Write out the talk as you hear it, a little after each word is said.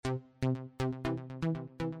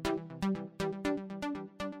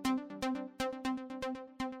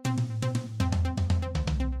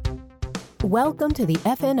Welcome to the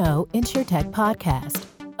FNO InsurTech Podcast,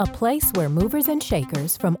 a place where movers and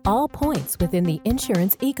shakers from all points within the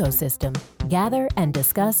insurance ecosystem gather and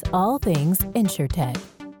discuss all things InsurTech.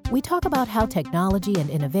 We talk about how technology and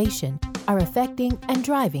innovation are affecting and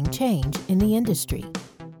driving change in the industry.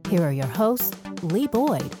 Here are your hosts, Lee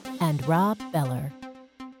Boyd and Rob Beller.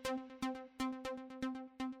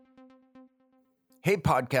 Hey,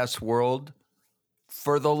 podcast world.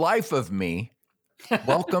 For the life of me,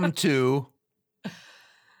 welcome to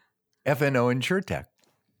FNO InsurTech.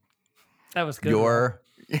 That was good.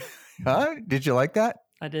 Did you like that?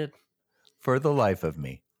 I did. For the life of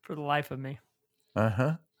me. For the life of me.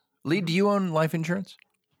 Uh-huh. Lee, do you own life insurance?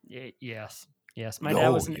 Yes. My dad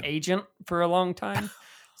was an agent for a long time,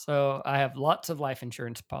 so I have lots of life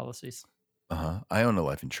insurance policies. Uh-huh. I own a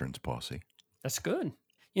life insurance policy. That's good.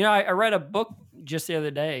 You know, I read a book just the other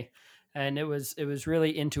day, and it was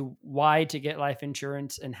really into why to get life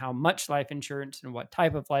insurance and how much life insurance and what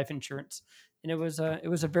type of life insurance. And it was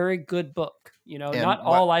a very good book. You know, And not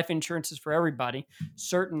all life insurance is for everybody.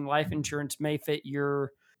 Certain life insurance may fit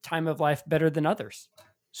your time of life better than others.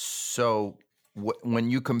 So when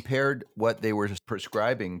you compared what they were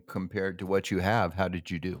prescribing compared to what you have, how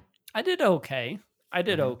did you do? I did okay. I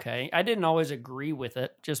didn't always agree with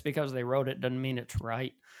it. Just because they wrote it doesn't mean it's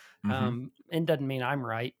right. And doesn't mean I'm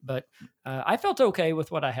right, but I felt okay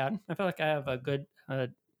with what I had. I feel like I have a good, a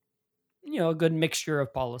good mixture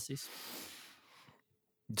of policies.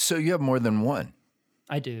 So you have more than one.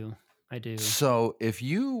 I do. So if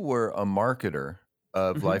you were a marketer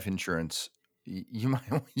of life insurance, you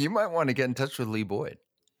might want to get in touch with Lee Boyd.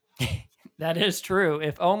 That is true.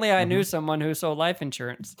 If only I knew someone who sold life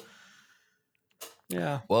insurance.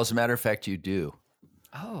 Yeah. Well, as a matter of fact, you do.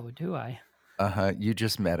 Oh, do I? You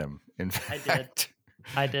just met him. In fact,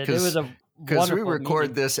 I did. It was a because we record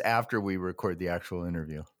meeting. this after we record the actual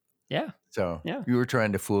interview. Yeah. So you were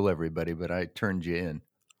trying to fool everybody, but I turned you in.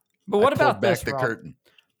 But what about back this, the Rob? curtain?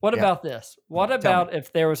 What about this? What about me.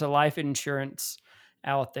 if there was a life insurance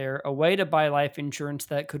out there, a way to buy life insurance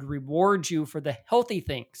that could reward you for the healthy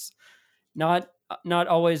things, not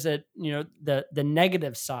always at the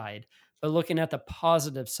negative side, but looking at the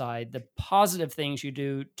positive side, the positive things you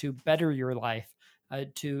do to better your life,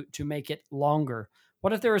 to make it longer.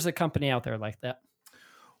 What if there was a company out there like that?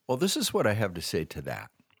 Well, this is what I have to say to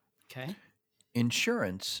that. Okay.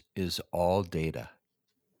 Insurance is all data.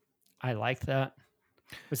 I like that.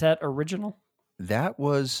 Was that original? That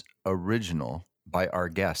was original by our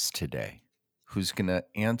guest today, who's going to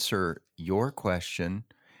answer your question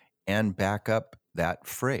and back up that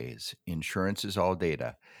phrase, insurance is all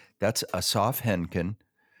data. That's Asaf Henkin,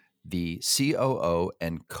 the COO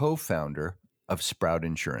and co-founder of Sprout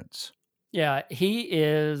Insurance. Yeah, he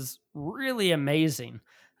is really amazing.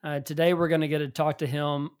 Today we're going to get to talk to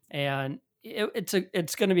him, and it's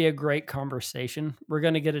going to be a great conversation. We're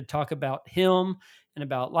going to get to talk about him and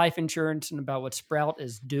about life insurance and about what Sprout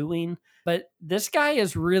is doing. But this guy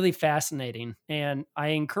is really fascinating, and I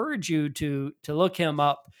encourage you to look him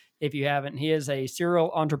up if you haven't. He is a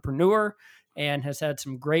serial entrepreneur and has had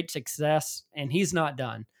some great success, and he's not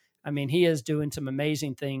done. I mean, he is doing some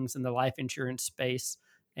amazing things in the life insurance space,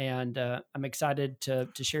 and I'm excited to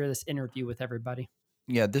share this interview with everybody.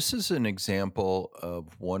 Yeah, this is an example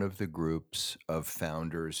of one of the groups of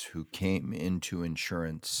founders who came into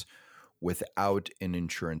insurance without an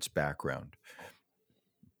insurance background,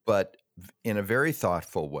 but in a very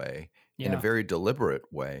thoughtful way, in a very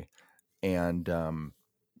deliberate way, and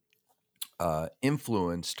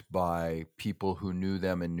influenced by people who knew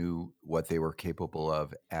them and knew what they were capable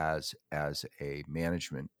of as a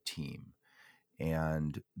management team.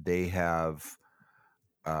 And they have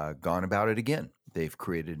gone about it again. They've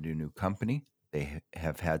created a new company. They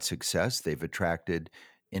have had success. They've attracted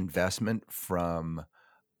investment from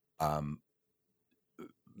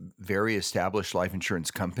very established life insurance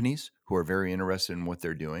companies who are very interested in what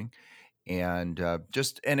they're doing. And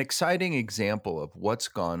just an exciting example of what's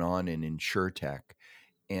gone on in InsurTech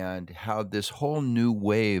and how this whole new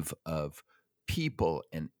wave of people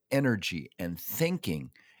and energy and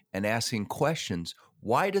thinking and asking questions,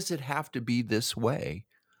 why does it have to be this way?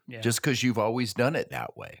 Yeah. Just because you've always done it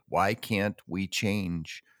that way. Why can't we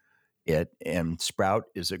change it? And Sprout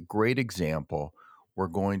is a great example. We're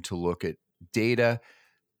going to look at data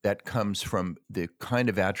that comes from the kind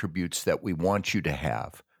of attributes that we want you to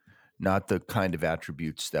have, not the kind of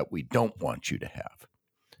attributes that we don't want you to have.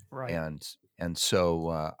 Right. And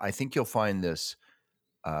so I think you'll find this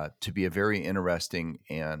to be a very interesting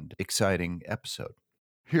and exciting episode.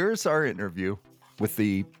 Here's our interview with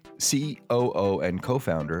the COO and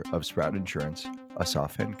co-founder of Sprout Insurance,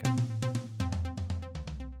 Asaf Henkin.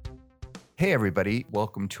 Hey, everybody.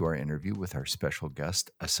 Welcome to our interview with our special guest,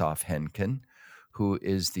 Asaf Henkin, who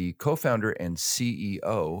is the co-founder and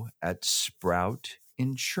CEO at Sprout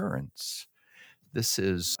Insurance. This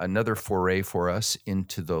is another foray for us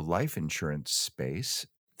into the life insurance space.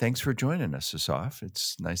 Thanks for joining us, Asaf.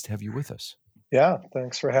 It's nice to have you with us. Yeah,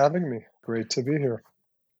 thanks for having me. Great to be here.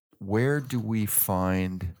 Where do we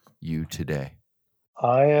find you today?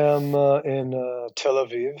 I am in Tel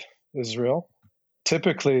Aviv, Israel.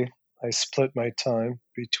 Typically, I split my time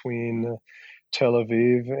between Tel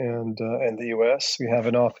Aviv and the U.S. We have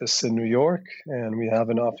an office in New York, and we have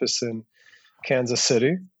an office in Kansas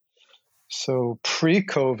City. So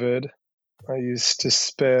pre-COVID, I used to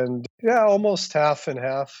spend, almost half and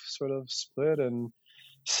half sort of split. And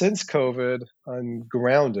since COVID, I'm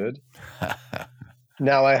grounded.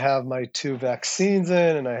 Now I have my 2 vaccines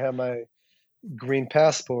in, and I have my green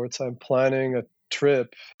passports. I'm planning a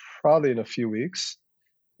trip probably in a few weeks.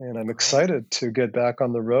 And I'm excited to get back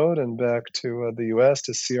on the road and back to the U.S.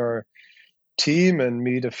 to see our team and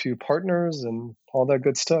meet a few partners and all that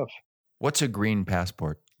good stuff. What's a green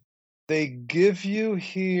passport? They give you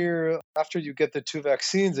here, after you get the 2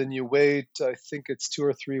 vaccines and you wait, I think it's 2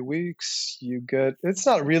 or 3 weeks, it's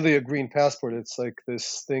not really a green passport. It's like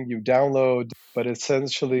this thing you download, but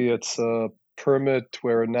essentially it's a permit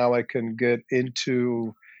where now I can get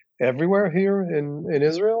into everywhere here in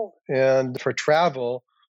Israel. And for travel,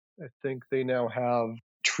 I think they now have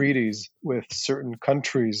treaties with certain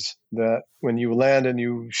countries that when you land and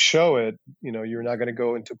you show it, you're not going to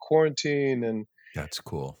go into quarantine and That's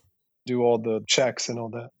cool. Do all the checks and all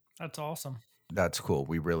that. That's awesome. That's cool.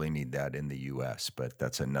 We really need that in the U.S., but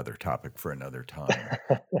that's another topic for another time.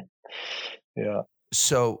 Yeah.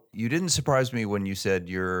 So you didn't surprise me when you said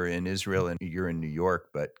you're in Israel and you're in New York,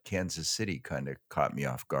 but Kansas City kind of caught me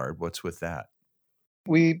off guard. What's with that?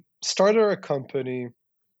 We started our company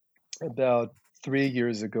about 3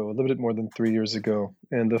 years ago, a little bit more than 3 years ago.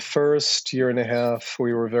 And the first year and a half,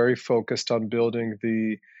 we were very focused on building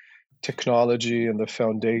the technology and the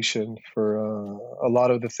foundation for a lot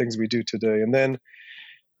of the things we do today. And then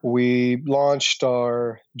we launched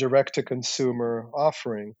our direct-to-consumer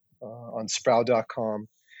offering on Sprout.com.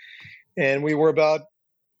 And we were about,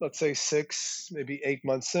 let's say, 6, maybe 8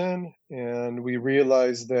 months in, and we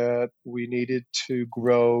realized that we needed to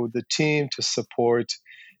grow the team to support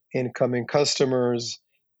incoming customers,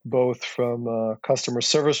 both from a customer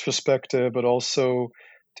service perspective, but also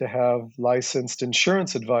to have licensed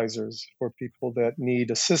insurance advisors for people that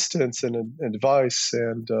need assistance and advice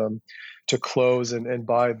and to close and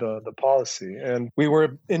buy the policy. And we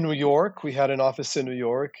were in New York. We had an office in New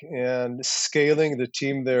York, and scaling the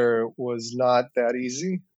team there was not that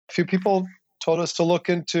easy. A few people told us to look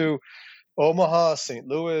into Omaha, St.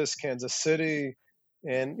 Louis, Kansas City.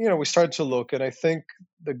 And, we started to look. And I think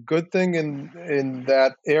the good thing in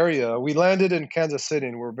that area, we landed in Kansas City,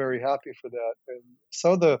 and we're very happy for that. And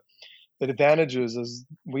so the advantages, as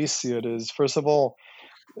we see it, is, first of all,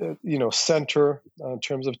 center in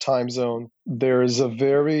terms of time zone. There's a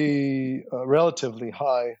very relatively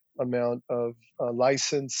high amount of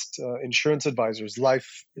licensed insurance advisors,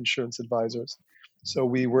 life insurance advisors. So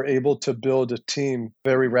we were able to build a team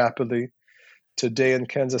very rapidly. Today in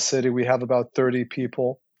Kansas City, we have about 30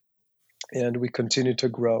 people, and we continue to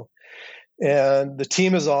grow. And the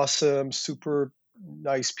team is awesome, super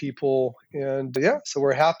nice people. And so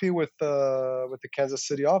we're happy with the Kansas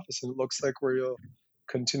City office, and it looks like we'll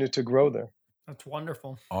continue to grow there. That's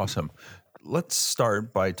wonderful. Awesome. Let's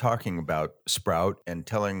start by talking about Sprout and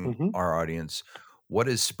telling our audience, what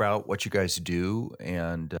is Sprout, what you guys do,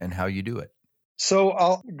 and how you do it. So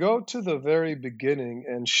I'll go to the very beginning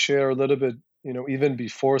and share a little bit, even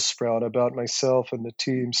before Sprout, about myself and the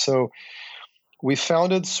team. So we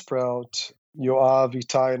founded Sprout, Yoav,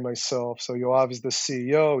 Itai, and myself. So Yoav is the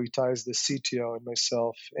CEO, Itai is the CTO, and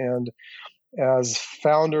myself. And as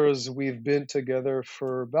founders, we've been together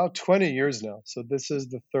for about 20 years now. So this is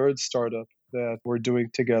the 3rd startup that we're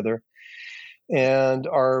doing together. And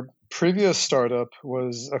our previous startup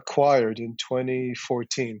was acquired in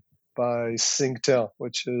 2014 by Singtel,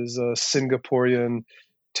 which is a Singaporean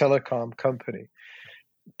telecom company.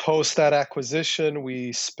 Post that acquisition,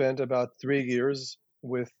 we spent about 3 years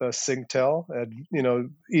with Singtel.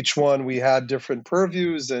 And, each one we had different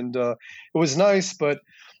purviews, and it was nice, but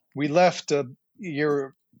we left a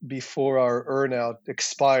year before our earnout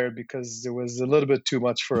expired because it was a little bit too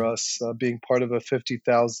much for us being part of a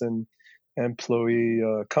 50,000 employee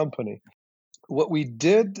company. What we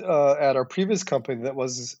did at our previous company that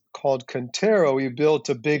was called Contero, we built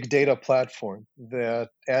a big data platform that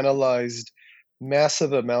analyzed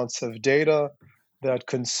massive amounts of data that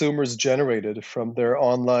consumers generated from their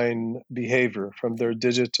online behavior, from their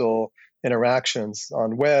digital interactions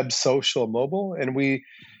on web, social, mobile. And we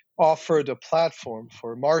offered a platform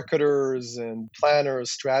for marketers and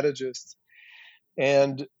planners, strategists.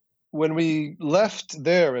 And when we left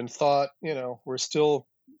there and thought, we're still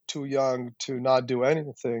too young to not do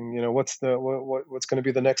anything, what's going to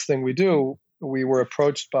be the next thing we do? We were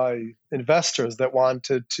approached by investors that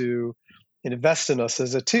wanted to invest in us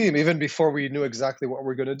as a team, even before we knew exactly what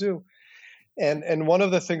we're going to do. And one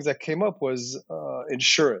of the things that came up was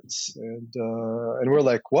insurance, and we're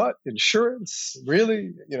like, what, insurance?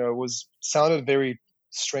 Really? It sounded very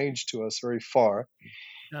strange to us, very far.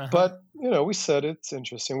 Uh-huh. But we said it's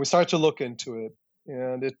interesting. We started to look into it,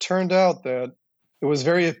 and it turned out that it was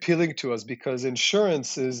very appealing to us because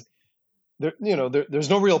insurance is there. There's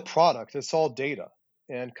no real product; it's all data.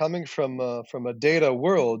 And coming from a data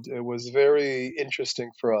world, it was very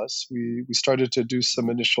interesting for us. We started to do some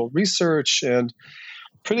initial research, and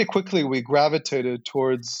pretty quickly we gravitated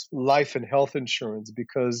towards life and health insurance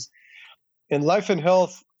because in life and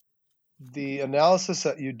health, the analysis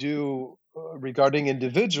that you do regarding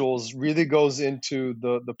individuals really goes into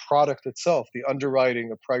the product itself, the underwriting,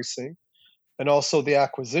 the pricing, and also the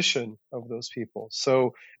acquisition of those people.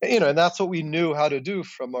 So, and that's what we knew how to do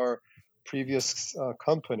from our previous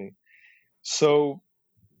company. So,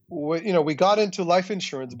 we got into life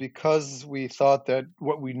insurance because we thought that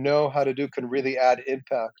what we know how to do can really add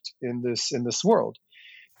impact in this world.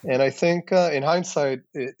 And I think in hindsight,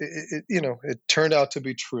 it turned out to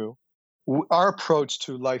be true. Our approach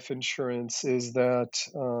to life insurance is that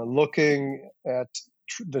looking at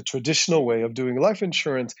the traditional way of doing life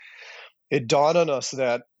insurance, it dawned on us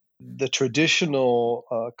that the traditional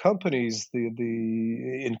companies,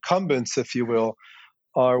 the incumbents, if you will,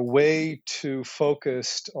 are way too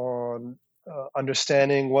focused on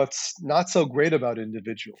understanding what's not so great about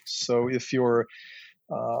individuals. So if you're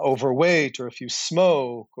overweight, or if you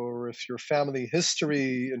smoke, or if your family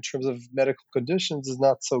history in terms of medical conditions is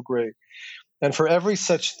not so great, and for every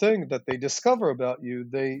such thing that they discover about you,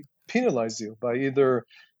 they penalize you by either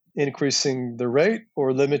increasing the rate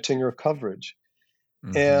or limiting your coverage.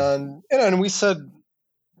 Mm-hmm. And we said,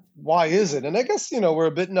 why is it? And I guess we're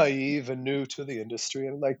a bit naive and new to the industry,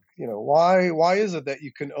 and why is it that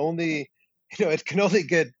you can only it can only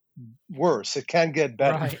get worse, it can't get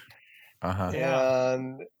better, right? Uh-huh.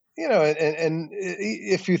 And and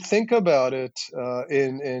if you think about it,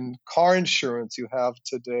 in car insurance, you have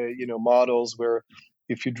today models where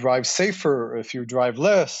if you drive safer, or if you drive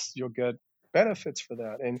less, you'll get benefits for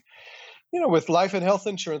that. And with life and health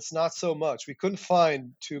insurance, not so much. We couldn't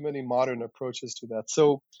find too many modern approaches to that.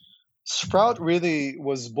 So Sprout really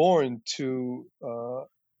was born to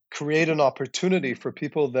create an opportunity for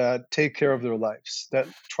people that take care of their lives, that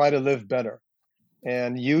try to live better.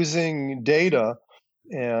 And using data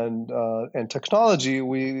and technology,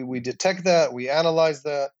 we detect that, we analyze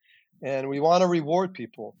that, and we want to reward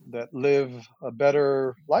people that live a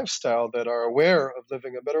better lifestyle, that are aware of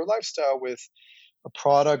living a better lifestyle with a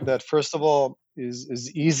product that, first of all,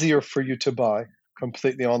 is easier for you to buy,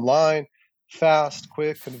 completely online, fast,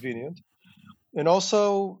 quick, convenient. And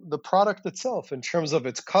also the product itself, in terms of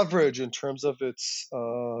its coverage, in terms of its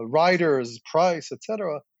riders, price,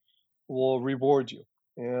 etc., will reward you.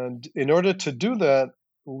 And in order to do that,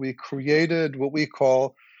 we created what we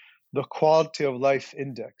call the Quality of Life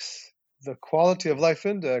Index. The Quality of Life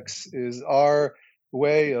Index is our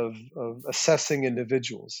way of assessing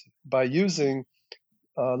individuals by using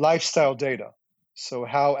lifestyle data. So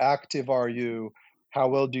how active are you? How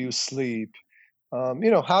well do you sleep?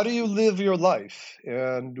 How do you live your life?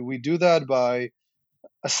 And we do that by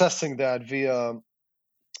assessing that via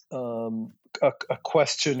a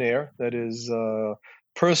questionnaire that is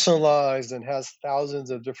personalized and has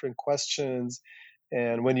thousands of different questions.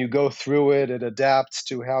 And when you go through it, it adapts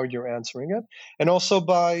to how you're answering it. And also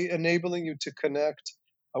by enabling you to connect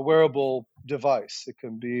a wearable device. It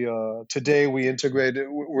can be, today we're integrated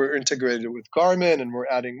with Garmin, and we're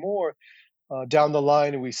adding more. Down the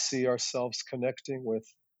line, we see ourselves connecting with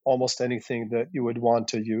almost anything that you would want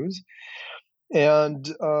to use. And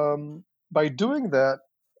by doing that,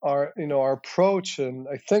 our approach, and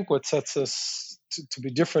I think what sets us to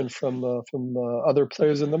be different from other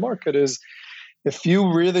players in the market, is if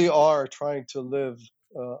you really are trying to live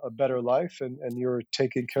a better life and you're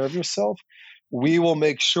taking care of yourself, we will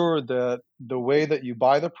make sure that the way that you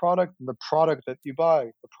buy the product, and the product that you buy,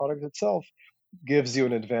 the product itself, gives you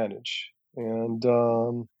an advantage. And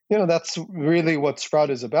that's really what Sprout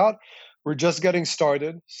is about. We're just getting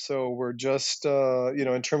started, so we're just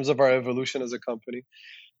in terms of our evolution as a company,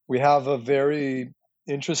 we have a very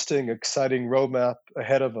interesting, exciting roadmap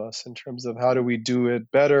ahead of us in terms of how do we do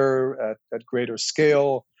it better at greater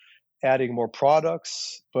scale, adding more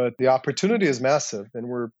products. But the opportunity is massive, and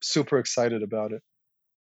we're super excited about it.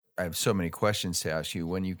 I have so many questions to ask you.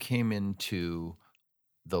 When you came into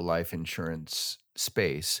the life insurance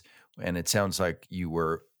space, and it sounds like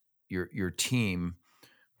your team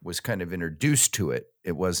was kind of introduced to it.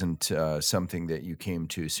 It wasn't something that you came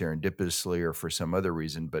to serendipitously or for some other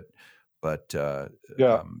reason, but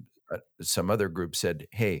some other group said,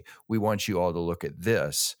 "Hey, we want you all to look at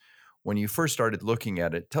this." When you first started looking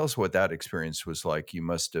at it, tell us what that experience was like. You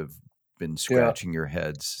must have been scratching your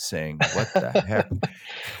heads saying, "What the heck?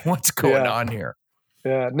 What's going on here?"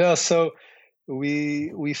 Yeah, no. So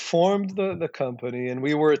we formed the company, and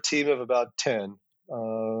we were a team of about 10.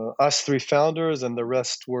 Us three founders, and the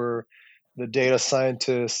rest were the data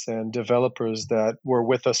scientists and developers that were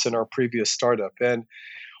with us in our previous startup. And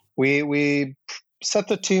we set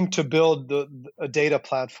the team to build a data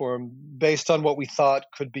platform based on what we thought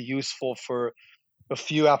could be useful for a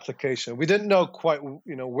few applications. We didn't know quite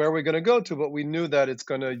where we're going to go to, but we knew that it's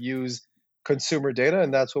going to use consumer data,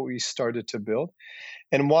 and that's what we started to build.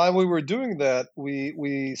 And while we were doing that,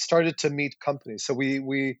 we started to meet companies. So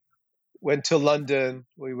we went to London,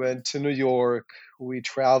 we went to New York, we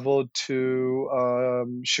traveled to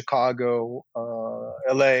Chicago,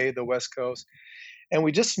 LA, the West Coast, and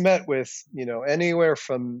we just met with anywhere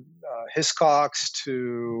from Hiscox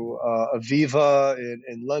to Aviva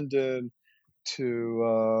in London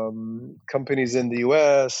to companies in the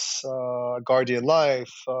US, Guardian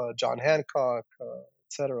Life, John Hancock,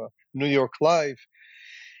 etc., New York Life.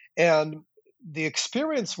 And the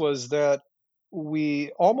experience was that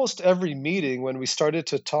we almost every meeting when we started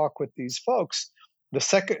to talk with these folks,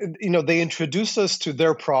 they introduced us to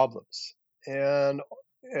their problems and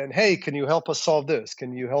hey, can you help us solve this?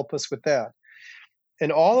 Can you help us with that?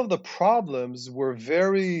 And all of the problems were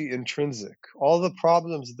very intrinsic. All the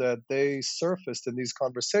problems that they surfaced in these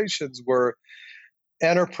conversations were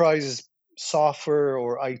enterprise software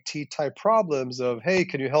or IT type problems of, hey,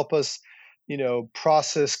 can you help us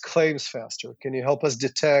process claims faster? Can you help us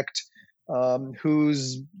detect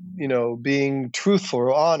who's being truthful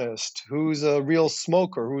or honest? Who's a real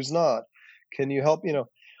smoker? Who's not? Can you help?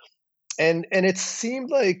 And it seemed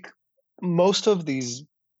like most of these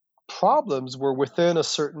problems were within a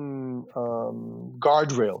certain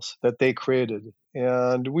guardrails that they created,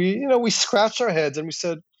 and we scratched our heads and we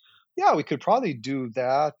said, yeah, we could probably do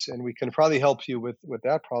that, and we can probably help you with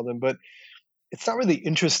that problem, but it's not really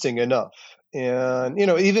interesting enough. And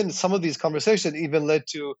even some of these conversations even led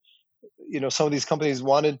to some of these companies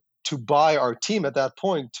wanted to buy our team at that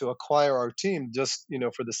point, to acquire our team just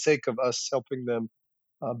for the sake of us helping them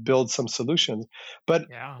build some solutions. But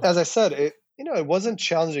as I said, it wasn't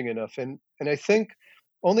challenging enough, and I think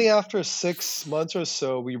only after 6 months or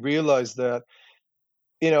so we realized that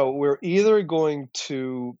we're either going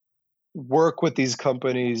to work with these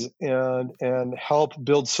companies and help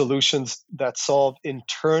build solutions that solve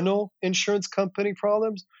internal insurance company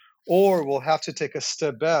problems, or we'll have to take a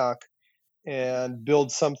step back and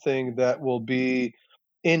build something that will be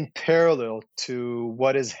in parallel to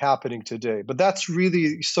what is happening today. But that's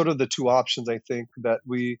really sort of the two options, I think, that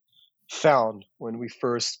we found when we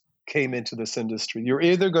first came into this industry. You're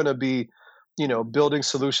either going to be, building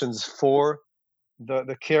solutions for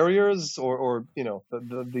the carriers or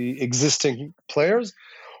the existing players,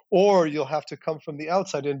 or you'll have to come from the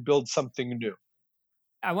outside and build something new.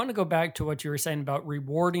 I want to go back to what you were saying about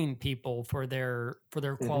rewarding people for their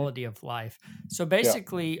quality of life. So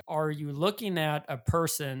basically, are you looking at a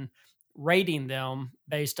person, rating them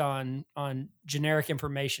based on generic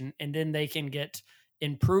information, and then they can get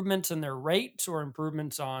improvements in their rates or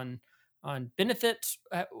improvements on benefits?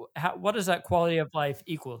 What does that quality of life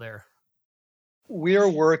equal there? We are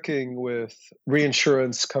working with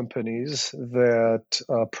reinsurance companies that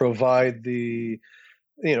provide the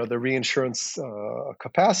reinsurance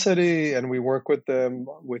capacity, and we work with them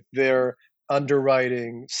with their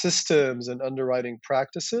underwriting systems and underwriting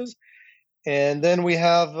practices. And then we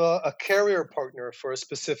have a carrier partner for a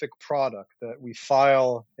specific product that we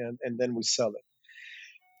file and then we sell it.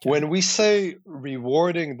 Okay. When we say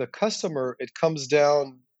rewarding the customer, it comes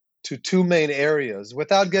down to two main areas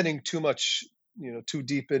without getting too much, too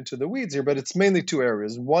deep into the weeds here, but it's mainly two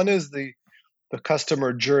areas. One is the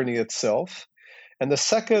customer journey itself. And the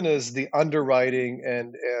second is the underwriting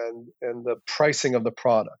and the pricing of the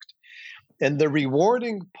product. And the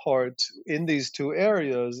rewarding part in these two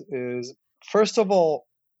areas is, first of all,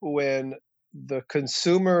 when the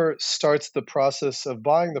consumer starts the process of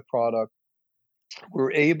buying the product,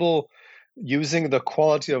 we're able, using the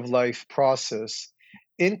quality of life process,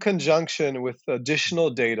 in conjunction with additional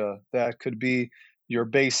data that could be your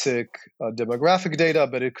basic demographic data,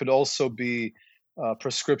 but it could also be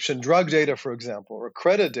prescription drug data, for example, or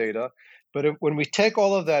credit data. But when we take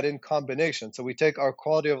all of that in combination, so we take our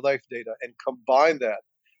quality of life data and combine that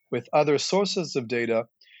with other sources of data,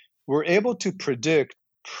 we're able to predict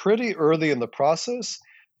pretty early in the process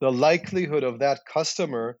the likelihood of that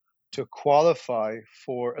customer to qualify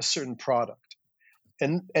for a certain product.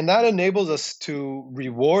 And that enables us to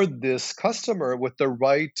reward this customer with the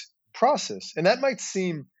right process. And that might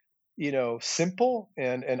seem, simple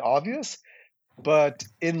and obvious, but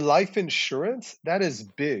in life insurance, that is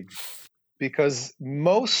big because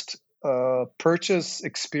most purchase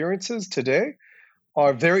experiences today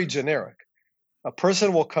are very generic. A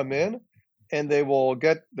person will come in and they will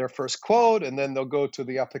get their first quote, and then they'll go to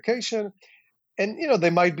the application, and they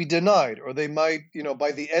might be denied, or they might,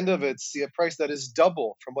 by the end of it, see a price that is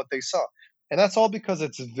double from what they saw. And that's all because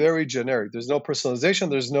it's very generic. There's no personalization.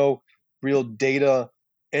 There's no real data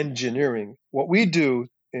engineering. What we do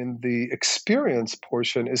in the experience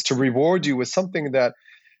portion is to reward you with something that,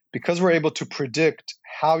 because we're able to predict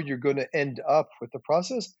how you're going to end up with the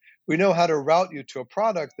process, we know how to route you to a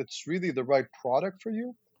product that's really the right product for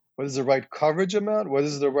you. What is the right coverage amount? What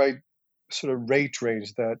is the right sort of rate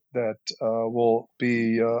range that will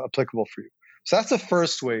be applicable for you? So that's the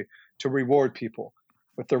first way to reward people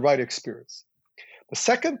with the right experience. The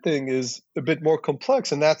second thing is a bit more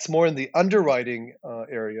complex, and that's more in the underwriting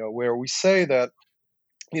area, where we say that,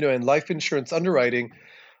 in life insurance underwriting,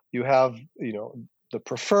 you have, the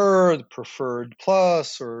preferred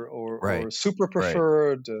plus, or super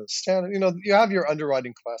preferred, standard. You have your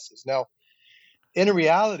underwriting classes. Now, in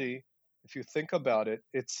reality, if you think about it,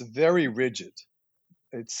 it's very rigid.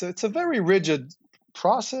 It's a very rigid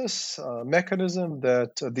process mechanism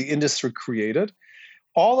that the industry created.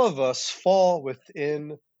 All of us fall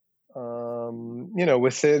within,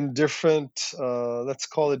 within different, let's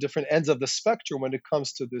call it different ends of the spectrum when it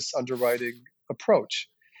comes to this underwriting approach.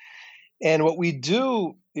 And what we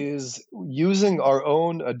do is, using our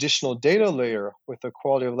own additional data layer with the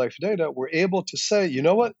quality of life data, we're able to say, you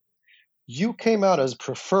know what, you came out as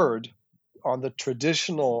preferred on the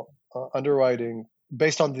traditional underwriting,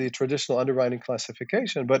 based on the traditional underwriting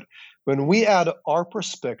classification. But when we add our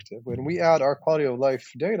perspective, when we add our quality of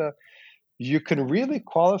life data, you can really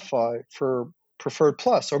qualify for preferred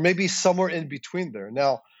plus, or maybe somewhere in between there.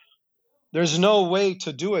 Now, there's no way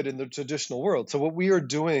to do it in the traditional world. So what we are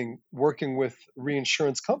doing, working with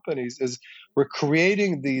reinsurance companies, is we're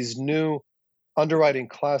creating these new underwriting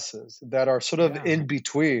classes that are sort of in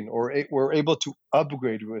between, or we're able to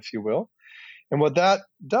upgrade you, if you will. And what that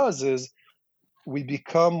does is we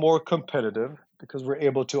become more competitive because we're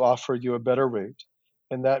able to offer you a better rate.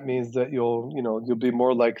 And that means that you'll be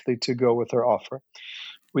more likely to go with our offer.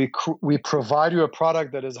 We provide you a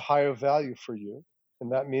product that is higher value for you.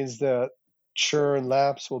 And that means that churn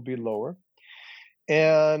lapse will be lower.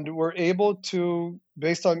 And we're able to,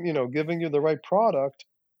 based on, giving you the right product,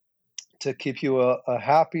 to keep you a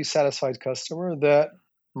happy, satisfied customer that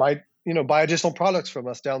might, buy additional products from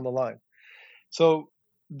us down the line. So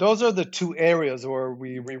those are the two areas where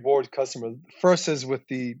we reward customers. First is with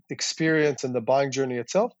the experience and the buying journey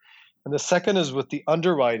itself. And the second is with the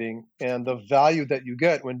underwriting and the value that you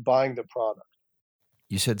get when buying the product.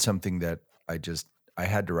 You said something that I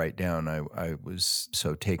had to write down. I was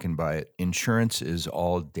so taken by it. Insurance is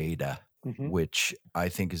all data, which I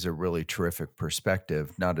think is a really terrific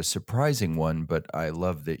perspective. Not a surprising one, but I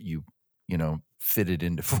love that you fit it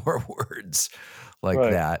into 4 words like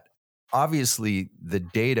that. Obviously, the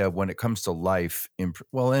data, when it comes to life,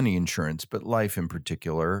 any insurance, but life in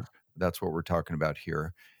particular, that's what we're talking about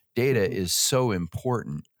here. Data is so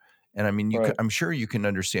important. And I mean, I'm sure you can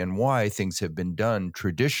understand why things have been done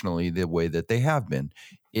traditionally the way that they have been.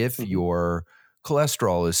 If your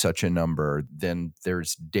cholesterol is such a number, then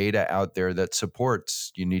there's data out there that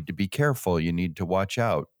supports you need to be careful. You need to watch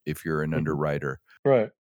out if you're an underwriter. Right.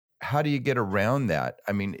 How do you get around that?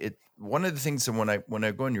 I mean, one of the things that when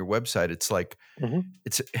I go on your website, it's like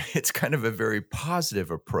it's kind of a very positive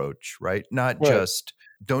approach, right? Not just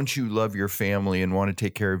don't you love your family and want to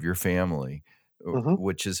take care of your family,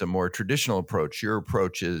 which is a more traditional approach. Your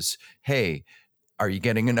approach is, hey, are you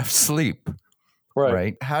getting enough sleep?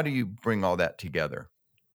 Right? How do you bring all that together?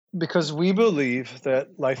 Because we believe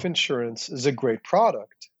that life insurance is a great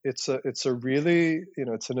product. It's a really,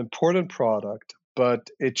 it's an important product, but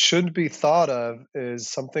it shouldn't be thought of as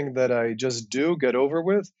something that I just get over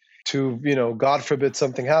with to, God forbid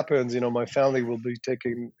something happens, my family will be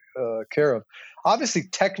taken care of. Obviously,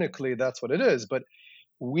 technically, that's what it is. But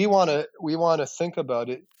we want to think about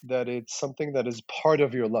it that it's something that is part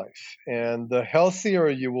of your life, and the healthier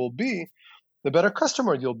you will be, the better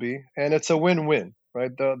customer you'll be, and it's a win-win,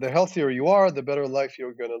 right? The healthier you are, the better life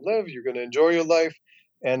you're going to live. You're going to enjoy your life,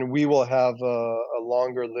 and we will have a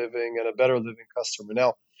longer living and a better living customer.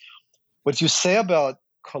 Now, what you say about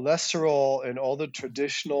cholesterol and all the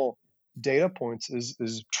traditional data points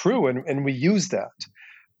is true, and we use that.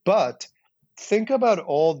 But think about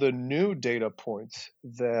all the new data points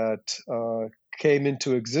that came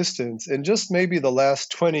into existence in just maybe the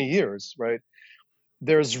last 20 years, right?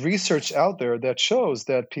 There's research out there that shows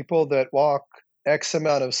that people that walk X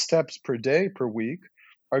amount of steps per day, per week,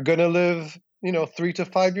 are going to live, 3 to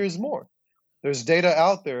 5 years more. There's data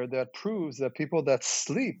out there that proves that people that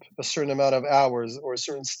sleep a certain amount of hours or a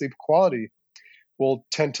certain sleep quality will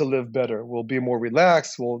tend to live better, will be more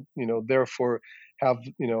relaxed, will, therefore have,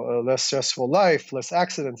 a less stressful life, less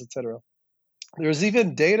accidents, etc. There's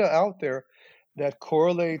even data out there that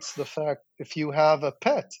correlates the fact if you have a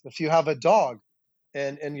pet, if you have a dog,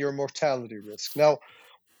 and your mortality risk. Now,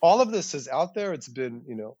 all of this is out there. It's been,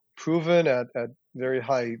 proven at very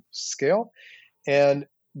high scale. And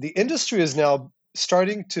the industry is now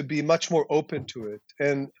starting to be much more open to it.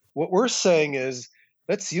 And what we're saying is,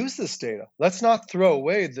 let's use this data. Let's not throw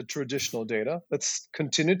away the traditional data. Let's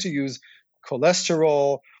continue to use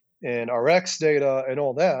cholesterol and RX data and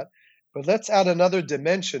all that. But let's add another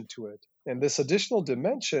dimension to it. And this additional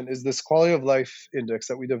dimension is this quality of life index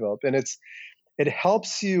that we developed. And it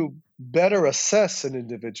helps you better assess an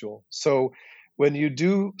individual. So when you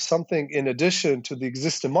do something in addition to the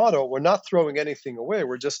existing model, we're not throwing anything away.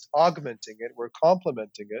 We're just augmenting it. We're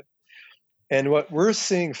complementing it. And what we're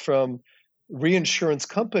seeing from reinsurance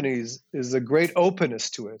companies is a great openness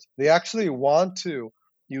to it. They actually want to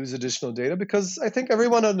use additional data because I think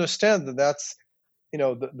everyone understands that that's,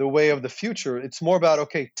 the way of the future. It's more about,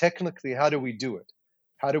 okay, technically, how do we do it?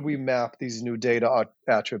 How do we map these new data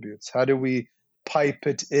attributes? How do we pipe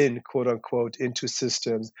it in, quote unquote, into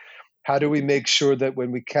systems? How do we make sure that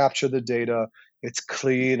when we capture the data, it's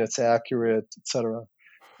clean, it's accurate, etc.?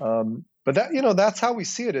 But that's how we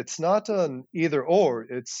see it. It's not an either or.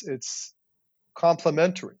 It's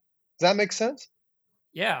complementary. Does that make sense?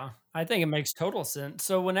 Yeah, I think it makes total sense.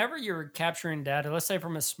 So whenever you're capturing data, let's say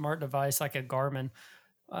from a smart device like a Garmin,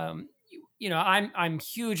 I'm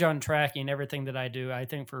huge on tracking everything that I do. I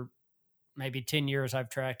think for maybe 10 years, I've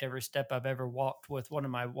tracked every step I've ever walked with one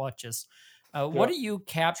of my watches. What are you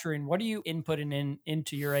capturing? What are you inputting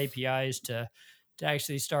into your APIs to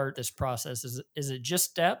actually start this process? Is it just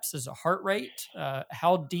steps? Is it heart rate?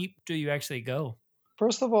 How deep do you actually go?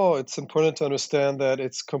 First of all, it's important to understand that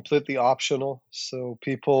it's completely optional. So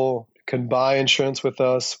people can buy insurance with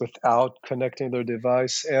us without connecting their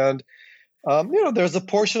device. And there's a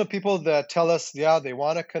portion of people that tell us, yeah, they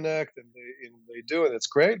want to connect, and they do, and it's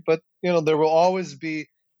great. But there will always be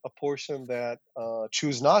a portion that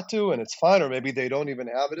choose not to, and it's fine, or maybe they don't even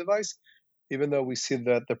have a device, even though we see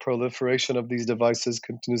that the proliferation of these devices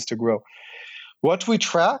continues to grow. What we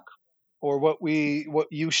track or what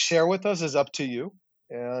you share with us is up to you,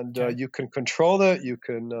 and Okay. you can control it. You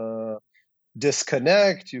can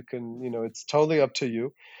disconnect. You can, it's totally up to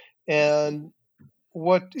you. And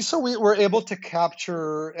so we're able to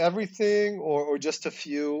capture everything or just a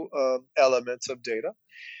few elements of data.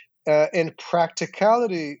 In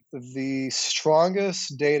practicality, the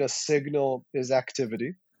strongest data signal is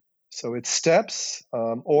activity. So it's steps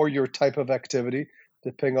or your type of activity,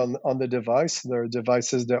 depending on the device. There are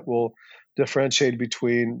devices that will differentiate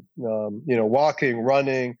between walking,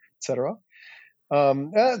 running, etc.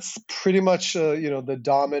 That's pretty much the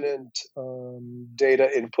dominant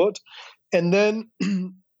data input. And then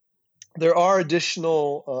there are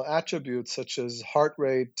additional attributes such as heart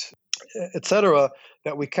rate, etc.,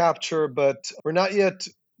 that we capture, but we're not yet,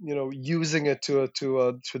 using it to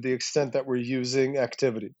the extent that we're using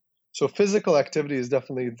activity. So physical activity is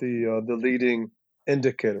definitely the leading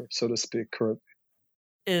indicator, so to speak, currently.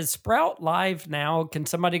 Is Sprout live now? Can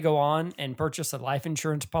somebody go on and purchase a life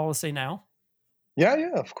insurance policy now?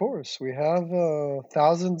 Yeah, of course. We have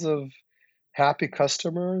thousands of happy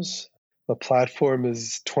customers. The platform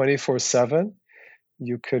is 24/7.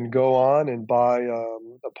 You can go on and buy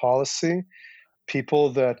a policy.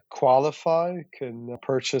 People that qualify can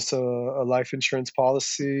purchase a life insurance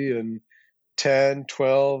policy in 10,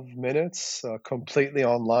 12 minutes, completely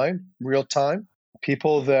online, real time.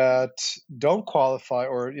 People that don't qualify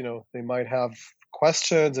or, they might have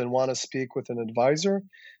questions and want to speak with an advisor,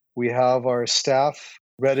 we have our staff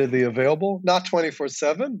readily available, not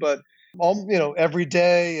 24/7, but every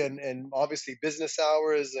day and obviously business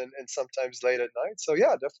hours and sometimes late at night. So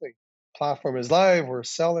yeah, definitely. platform is live. We're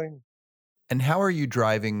selling. And how are you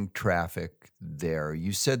driving traffic there?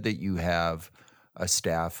 You said that you have a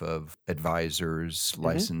staff of advisors, Mm-hmm.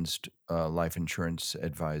 licensed life insurance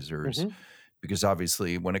advisors, Mm-hmm. because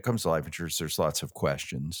obviously when it comes to life insurance, there's lots of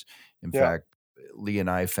questions. In Yeah. fact, Lee and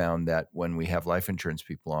I found that when we have life insurance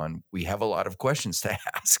people on, we have a lot of questions to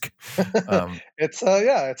ask. Um, It's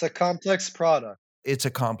a complex product. it's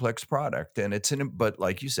a complex product, and but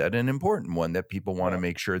like you said, an important one that people want to Yeah.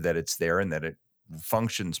 make sure that it's there and that it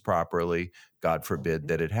functions properly. God forbid Mhm.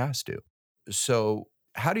 that it has to. So,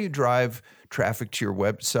 how do you drive traffic to your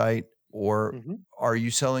website, or Mhm. are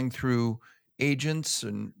you selling through agents?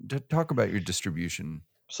 And talk about your distribution.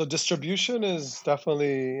 So distribution is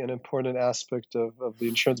definitely an important aspect of the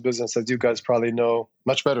insurance business, as you guys probably know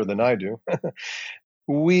much better than I do.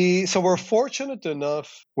 We're fortunate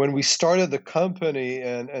enough when we started the company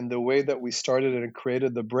and the way that we started and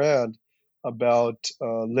created the brand about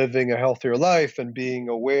living a healthier life and being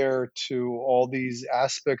aware to all these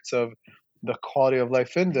aspects of the quality of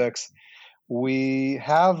life index. We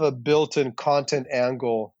have a built-in content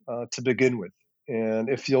angle to begin with. And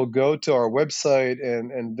if you'll go to our website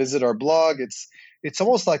and visit our blog, it's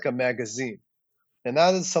almost like a magazine. And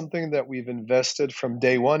that is something that we've invested from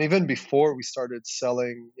day one, even before we started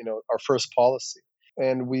selling, our first policy.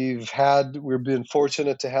 And we've been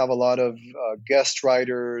fortunate to have a lot of guest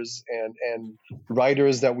writers and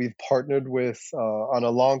writers that we've partnered with on a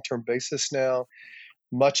long-term basis now.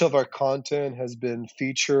 Much of our content has been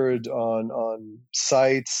featured on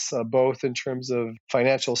sites, both in terms of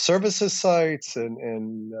financial services sites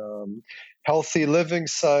and healthy living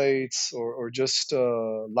sites, or just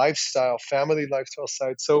family lifestyle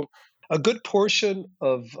sites. So, a good portion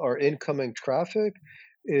of our incoming traffic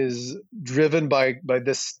is driven by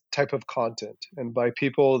this type of content and by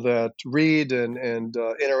people that read and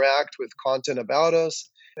interact with content about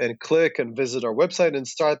us and click and visit our website and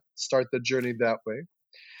start the journey that way.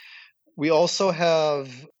 We also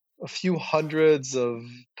have a few hundreds of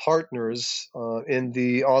partners in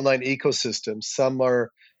the online ecosystem. Some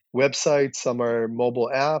are websites, some are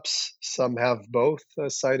mobile apps, some have both a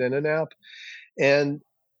site and an app. And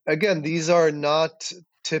again, these are not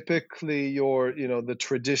typically the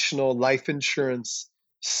traditional life insurance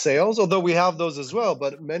sales, although we have those as well,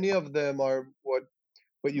 but many of them are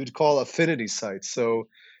what you'd call affinity sites. So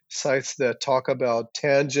sites that talk about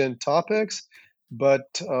tangent topics,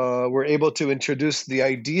 but we're able to introduce the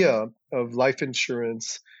idea of life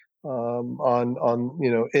insurance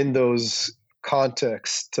on in those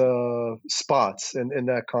context spots and in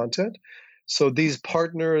that content. So these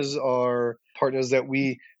partners are partners that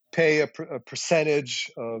we pay a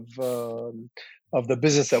percentage of the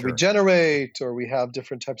business that we Sure. generate, or we have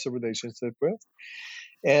different types of relationship with.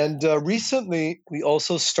 And recently, we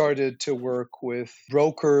also started to work with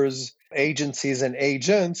brokers, agencies, and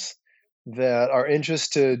agents that are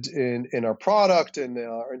interested in our product and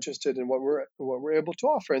are interested in what we're able to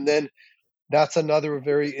offer. And then that's another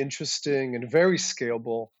very interesting and very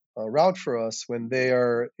scalable route for us when they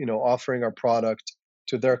are, offering our product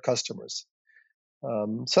to their customers.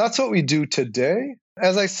 So that's what we do today.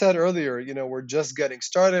 As I said earlier, we're just getting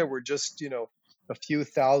started. We're just, a few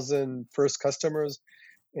thousand first customers.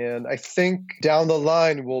 And I think down the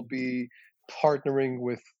line, we'll be partnering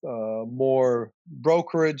with more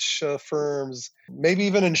brokerage firms, maybe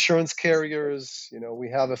even insurance carriers. We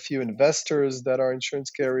have a few investors that are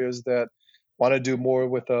insurance carriers that want to do more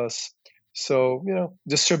with us. So,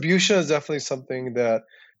 distribution is definitely something that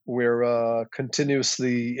we're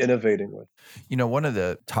continuously innovating with. One of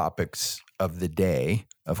the topics of the day,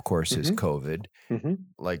 of course, is Hmm. COVID. Hmm.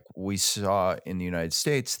 Like we saw in the United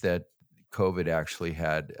States that COVID actually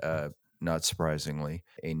had, not surprisingly,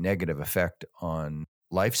 a negative effect on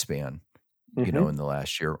lifespan. Hmm. In the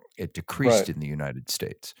last year, it decreased Right. in the United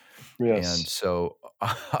States. And Yes. so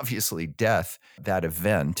obviously death, that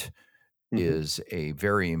event Hmm. is a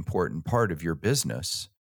very important part of your business.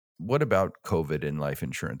 What about COVID and life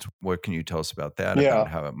insurance? What can you tell us about that, about Yeah.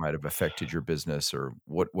 how it might have affected your business, or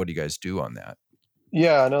what do you guys do on that?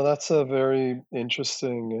 Yeah, no, that's a very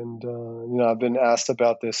interesting, and I've been asked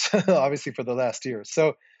about this obviously for the last year.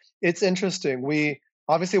 So it's interesting. We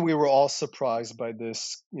were all surprised by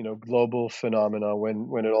this, global phenomena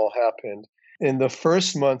when it all happened. In the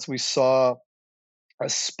first months, we saw a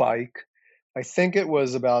spike. I think it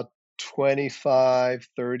was about 25,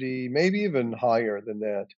 30, maybe even higher than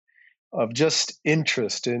that, of just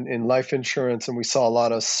interest in life insurance, and we saw a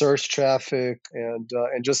lot of search traffic and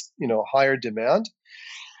just higher demand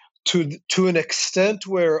to an extent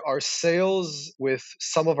where our sales with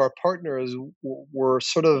some of our partners were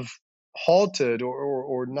sort of halted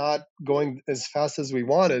or not going as fast as we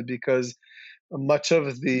wanted because much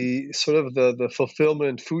of the sort of the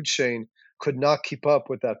fulfillment food chain could not keep up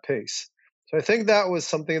with that pace. So I think that was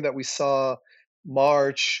something that we saw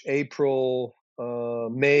March, April,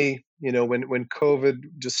 May, when COVID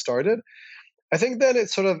just started. I think then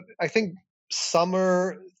I think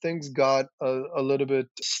summer things got a little bit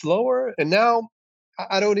slower. And now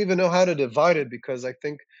I don't even know how to divide it because I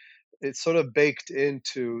think it's sort of baked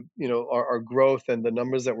into, our growth and the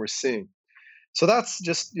numbers that we're seeing. So that's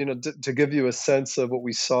just, to give you a sense of what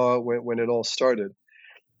we saw when it all started.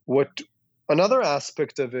 What another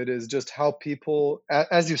aspect of it is just how people,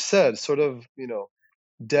 as you said, sort of,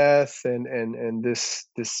 death and this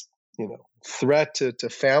threat to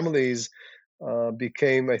families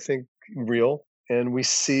became, I think, real. And we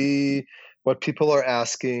see what people are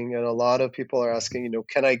asking, and a lot of people are asking,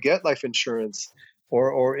 can I get life insurance?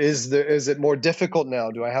 Or is it more difficult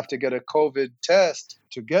now? Do I have to get a COVID test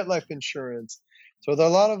to get life insurance? So there are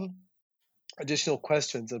a lot of additional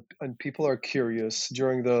questions, and people are curious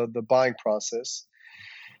during the buying process.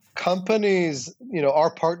 Companies,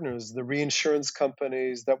 our partners, the reinsurance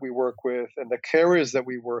companies that we work with and the carriers that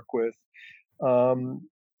we work with,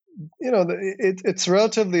 it's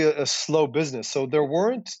relatively a slow business. So there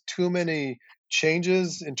weren't too many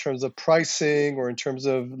changes in terms of pricing or in terms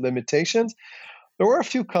of limitations. There were a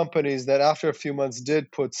few companies that after a few months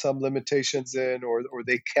did put some limitations in, or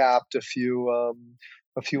they capped a few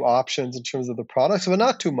options in terms of the products, but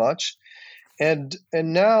not too much. And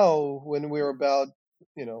now when we're about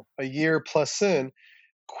a year plus in,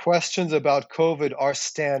 questions about COVID are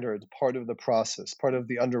standard part of the process, part of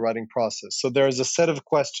the underwriting process. So there's a set of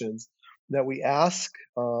questions that we ask,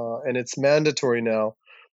 and it's mandatory now.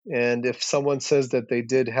 And if someone says that they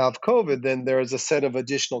did have COVID, then there is a set of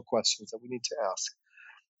additional questions that we need to ask.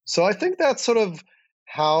 So I think that's sort of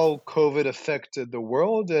how COVID affected the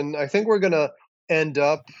world. And I think we're going to end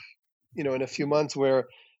up, in a few months where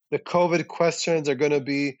the COVID questions are going to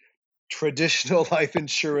be traditional life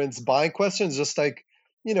insurance buying questions, just like,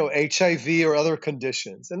 HIV or other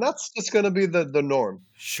conditions. And that's just going to be the norm.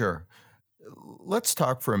 Sure. Let's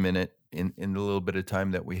talk for a minute in the little bit of time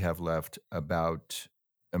that we have left about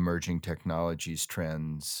emerging technologies,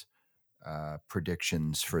 trends,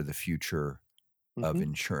 predictions for the future of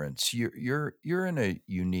insurance. You're in a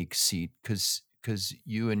unique seat because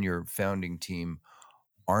you and your founding team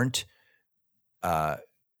aren't, to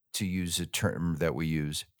use a term that we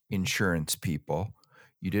use, insurance people.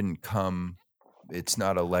 You didn't come. It's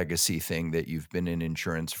not a legacy thing that you've been in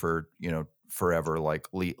insurance for forever. Like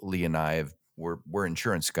Lee and I we're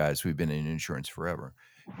insurance guys. We've been in insurance forever.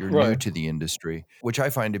 You're new to the industry, which I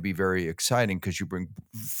find to be very exciting because you bring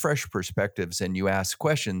fresh perspectives and you ask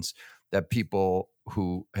questions that people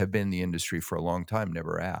who have been in the industry for a long time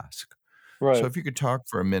never ask. Right. So if you could talk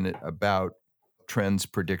for a minute about trends,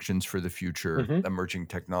 predictions for the future, emerging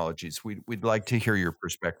technologies, we'd like to hear your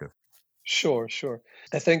perspective. Sure.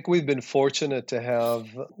 I think we've been fortunate to have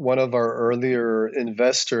one of our earlier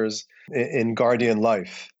investors in Guardian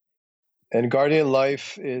Life. And Guardian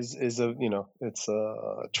Life is it's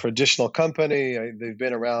a traditional company. They've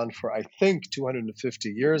been around for, I think, 250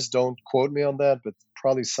 years. Don't quote me on that, but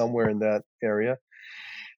probably somewhere in that area.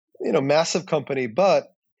 Massive company, but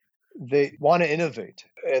they want to innovate.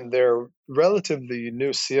 And their relatively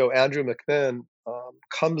new CEO, Andrew McMahon,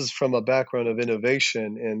 comes from a background of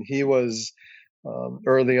innovation. And he was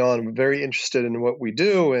early on very interested in what we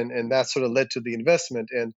do. And that sort of led to the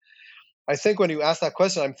investment. And I think when you ask that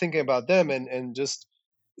question, I'm thinking about them and just,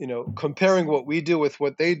 comparing what we do with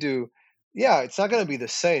what they do. Yeah, it's not going to be the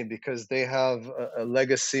same because they have a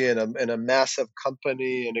legacy and a massive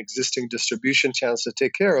company and existing distribution channels to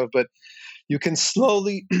take care of. But you can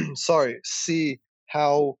slowly, see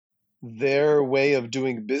how their way of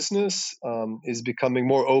doing business is becoming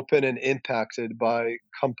more open and impacted by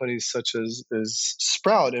companies such as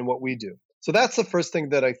Sprout and what we do. So that's the first thing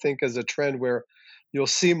that I think is a trend where you'll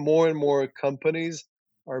see more and more companies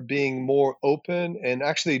are being more open and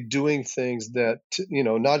actually doing things that,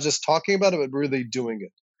 not just talking about it, but really doing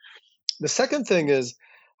it. The second thing is,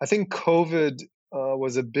 I think COVID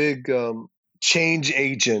was a big change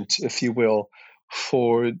agent, if you will,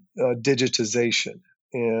 for digitization.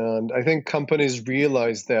 And I think companies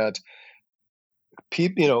realize that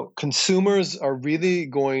consumers are really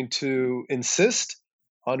going to insist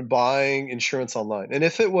on buying insurance online. And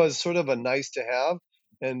if it was sort of a nice to have,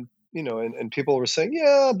 and people were saying,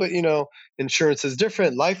 yeah, but insurance is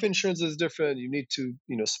different, life insurance is different, you need to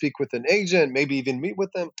speak with an agent, maybe even meet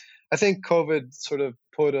with them. I think COVID sort of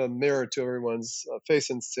put a mirror to everyone's face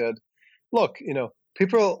and said, look,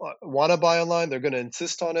 People want to buy online. They're going to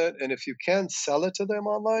insist on it. And if you can't sell it to them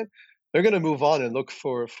online, they're going to move on and look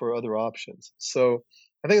for other options. So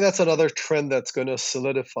I think that's another trend that's going to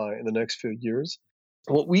solidify in the next few years.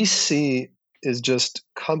 What we see is just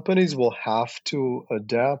companies will have to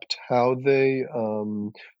adapt how they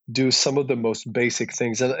do some of the most basic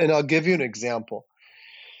things. And I'll give you an example.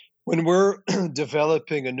 When we're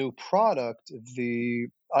developing a new product, the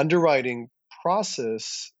underwriting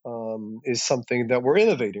process is something that we're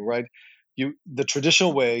innovating, right? The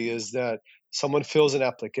traditional way is that someone fills an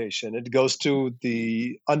application, it goes to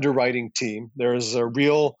the underwriting team. There's a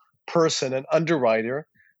real person, an underwriter,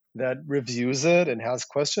 that reviews it and has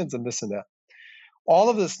questions and this and that. All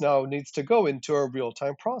of this now needs to go into a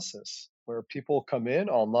real-time process where people come in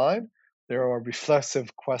online. There are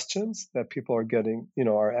reflexive questions that people are getting,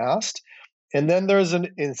 are asked. And then there's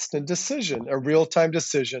an instant decision, a real-time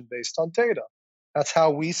decision based on data. That's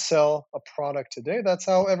how we sell a product today. That's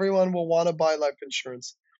how everyone will want to buy life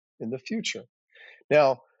insurance in the future.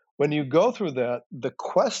 Now, when you go through that, the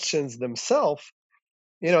questions themselves,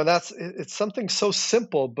 it's something so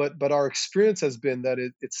simple, but our experience has been that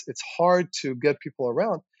it's hard to get people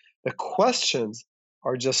around. The questions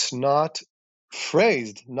are just not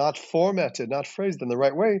phrased, not formatted, not phrased in the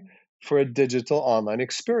right way for a digital online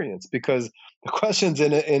experience, because the questions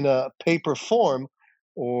in a paper form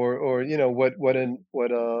or what an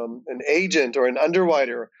agent or an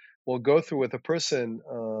underwriter will go through with a person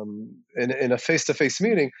in a face-to-face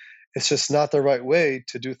meeting, it's just not the right way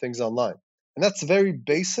to do things online. And that's very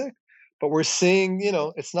basic, but we're seeing,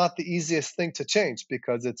 it's not the easiest thing to change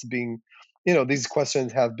because it's being, these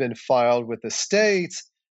questions have been filed with the states.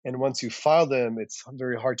 And once you file them, it's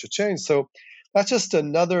very hard to change. So that's just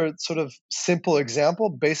another sort of simple example,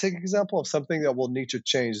 basic example of something that will need to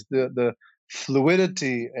change, the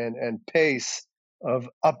fluidity and pace of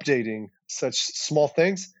updating such small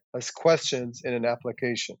things as questions in an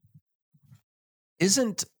application.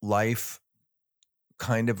 Isn't life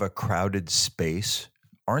kind of a crowded space?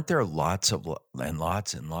 Aren't there lots of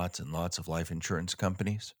life insurance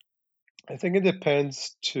companies? I think it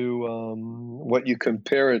depends to what you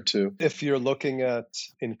compare it to. If you're looking at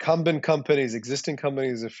incumbent companies, existing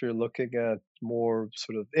companies, if you're looking at more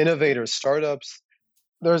sort of innovator startups,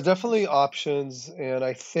 there's definitely options. And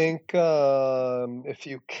I think if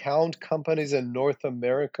you count companies in North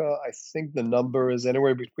America, I think the number is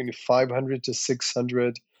anywhere between 500 to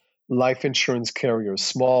 600 life insurance carriers,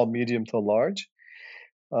 small, medium to large.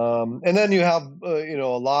 And then you have, a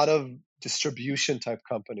lot of distribution type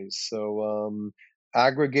companies. So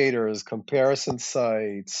aggregators, comparison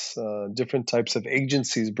sites, different types of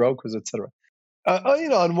agencies, brokers, etc.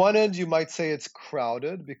 On one end, you might say it's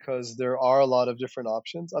crowded because there are a lot of different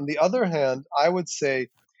options. On the other hand, I would say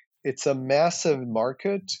it's a massive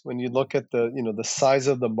market. When you look at the size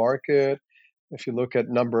of the market, if you look at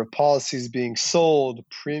number of policies being sold,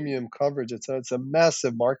 premium coverage, etc., it's a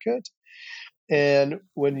massive market. And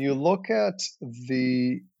when you look at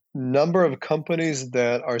the number of companies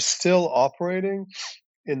that are still operating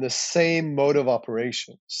in the same mode of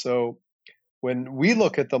operation, so when we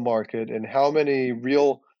look at the market and how many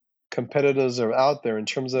real competitors are out there in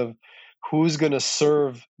terms of who's going to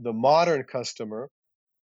serve the modern customer,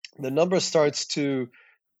 the number starts to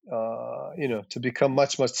become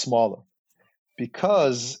much, much smaller.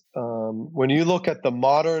 Because when you look at the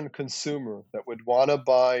modern consumer that would want to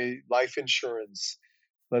buy life insurance,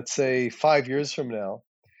 let's say 5 years from now,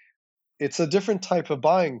 it's a different type of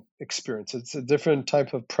buying experience. It's a different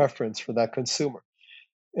type of preference for that consumer.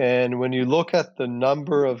 And when you look at the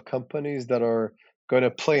number of companies that are going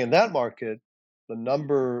to play in that market, the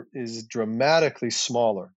number is dramatically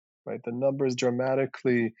smaller, right? The number is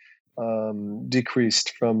dramatically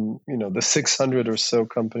decreased from the 600 or so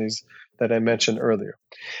companies that I mentioned earlier.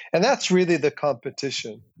 And that's really the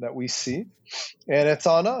competition that we see. And it's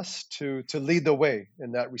on us to lead the way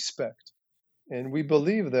in that respect. And we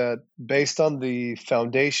believe that based on the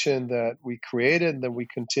foundation that we created and that we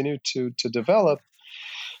continue to develop,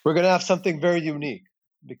 we're going to have something very unique,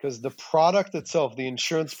 because the product itself, the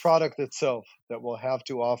insurance product itself that we'll have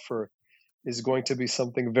to offer is going to be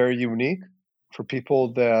something very unique for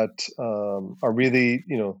people that are really,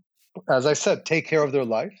 as I said, take care of their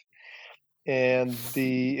life. And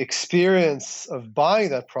the experience of buying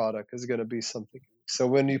that product is going to be something. So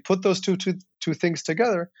when you put those two things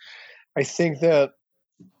together, I think that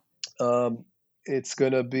it's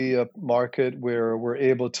going to be a market where we're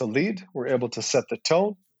able to lead, we're able to set the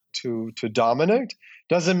tone, to dominate.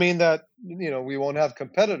 Doesn't mean that we won't have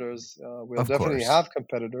competitors. We'll definitely have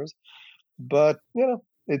competitors, but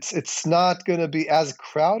it's not going to be as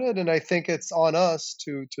crowded. And I think it's on us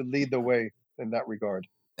to lead the way in that regard.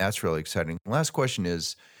 That's really exciting. Last question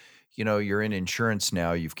is, you're in insurance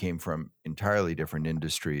now. You've came from entirely different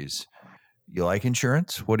industries. You like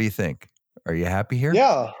insurance? What do you think? Are you happy here?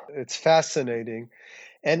 Yeah, it's fascinating.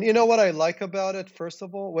 And you know what I like about it, first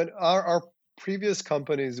of all, when our previous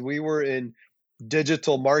companies, we were in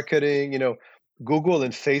digital marketing. Google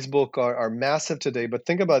and Facebook are massive today, but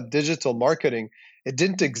think about digital marketing. It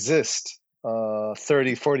didn't exist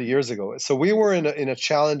 30, 40 years ago. So we were in a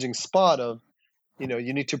challenging spot of,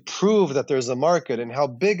 you need to prove that there's a market and how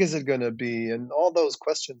big is it going to be and all those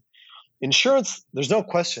questions. Insurance, there's no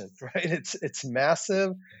question, right? It's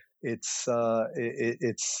massive. It's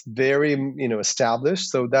very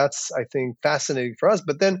established. So that's, I think, fascinating for us.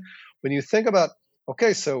 But then when you think about,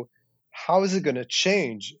 okay, so how is it going to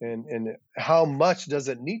change and how much does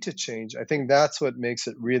it need to change? I think that's what makes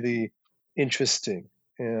it really interesting.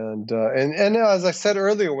 And as I said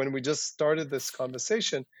earlier, when we just started this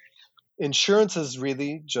conversation, insurance is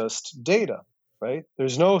really just data, right?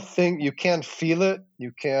 There's no thing, you can't feel it,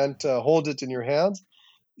 you can't hold it in your hands.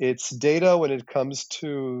 It's data when it comes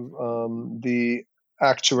to the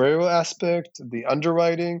actuarial aspect, the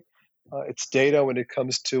underwriting. It's data when it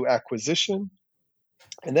comes to acquisition.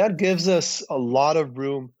 And that gives us a lot of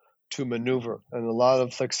room to maneuver and a lot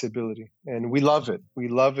of flexibility. And we love it. We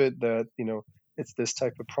love it that, it's this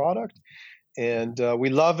type of product. And we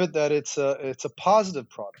love it that it's a positive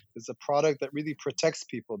product. It's a product that really protects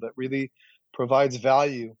people, that really provides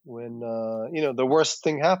value when, the worst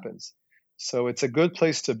thing happens. So it's a good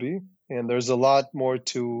place to be. And there's a lot more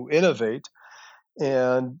to innovate.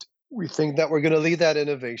 And we think that we're going to lead that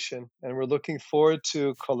innovation. And we're looking forward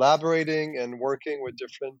to collaborating and working with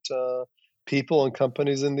different people and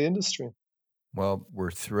companies in the industry. Well, we're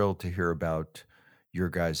thrilled to hear about your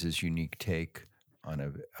guys' unique take on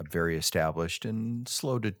a very established and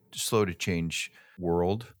slow to change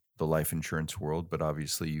world, the life insurance world. But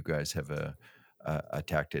obviously, you guys have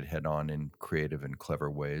attacked it head on in creative and clever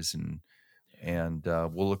ways, and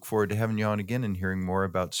we'll look forward to having you on again and hearing more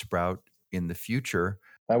about Sprout in the future.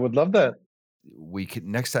 I would love that.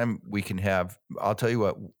 Next time we can have. I'll tell you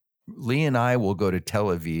what, Lee and I will go to Tel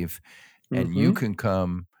Aviv, and you can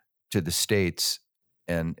come to the States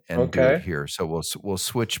and do it here. So we'll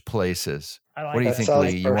switch places. What do you think,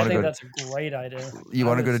 Lee? I think that's a great idea. You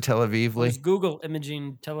want to go to Tel Aviv, Lee? I was Google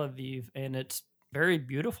imaging Tel Aviv, and it's very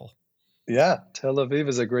beautiful. Yeah, Tel Aviv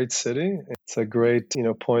is a great city. It's a great,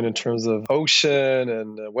 point in terms of ocean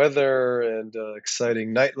and weather and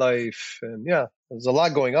exciting nightlife. And yeah, there's a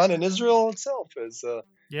lot going on. And Israel itself is a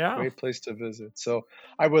great place to visit. So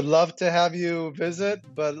I would love to have you visit,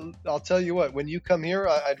 but I'll tell you what, when you come here,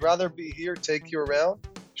 I'd rather be here, take you around,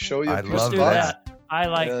 show you a few spots. Do that. I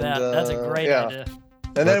like that. That's a great idea.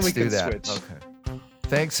 And then we can switch. Okay.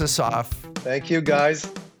 Thanks, Asaf. Thank you, guys.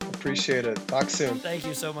 Appreciate it. Talk soon. Thank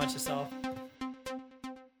you so much, Asaf.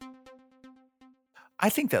 I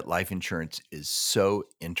think that life insurance is so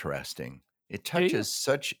interesting. It touches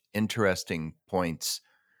such interesting points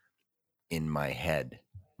in my head,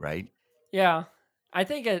 right? Yeah. I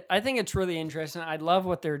think it's really interesting. I love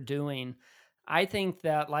what they're doing. I think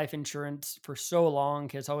that life insurance for so long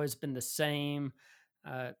has always been the same.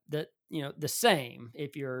 The same.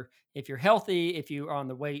 If you're healthy, if you are on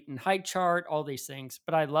the weight and height chart, all these things.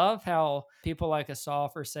 But I love how people like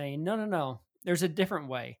Asaf are saying, no. There's a different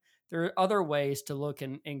way. There are other ways to look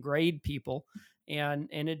and grade people, and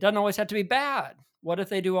it doesn't always have to be bad. What if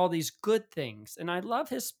they do all these good things? And I love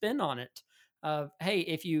his spin on it. Of hey,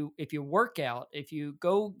 if you work out, if you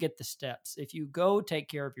go get the steps, if you go take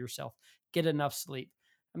care of yourself, get enough sleep.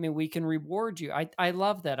 I mean, we can reward you. I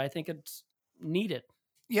love that. I think it's needed.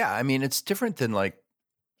 Yeah, I mean, it's different than like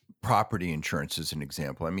property insurance as an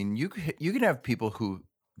example. I mean, you can have people who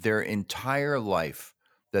their entire life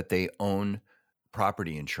that they own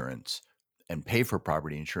property insurance and pay for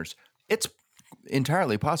property insurance. It's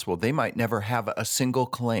entirely possible they might never have a single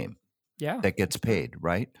claim that gets paid,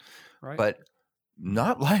 right? Right. But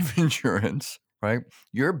not life insurance, right?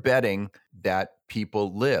 You're betting that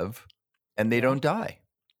people live and they don't die.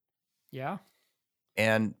 Yeah.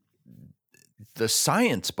 And the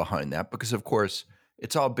science behind that, because of course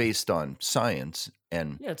it's all based on science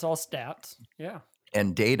and it's all stats. Yeah.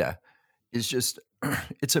 And data is just,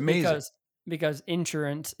 it's amazing. Because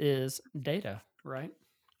insurance is data, right?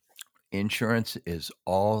 Insurance is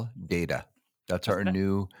all data. That's our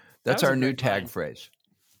new tag phrase.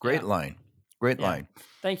 Great line. Great line.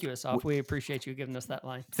 Thank you, Asaf. We appreciate you giving us that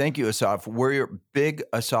line. Thank you, Asaf. We're your big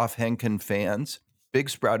Asaf Henkin fans, big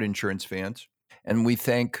Sprout Insurance fans. And we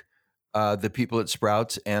thank the people at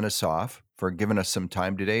Sprouts and Asaf for giving us some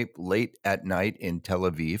time today, late at night in Tel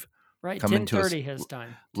Aviv. Right, Coming to us 10:30 his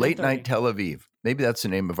time. late night 10:30. Tel Aviv. Maybe that's the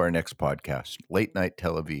name of our next podcast. Late night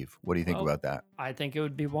Tel Aviv. What do you think Well, about that? I think it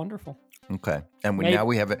would be wonderful. Okay. And Maybe- now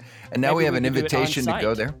we have an Maybe we invitation could do it on to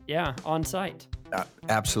go site. there. Yeah, on site.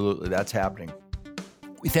 Absolutely, that's happening.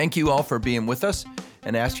 We thank you all for being with us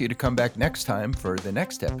and ask you to come back next time for the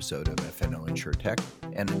next episode of FNO InsurTech.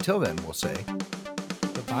 And until then, we'll say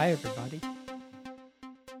Goodbye, everybody.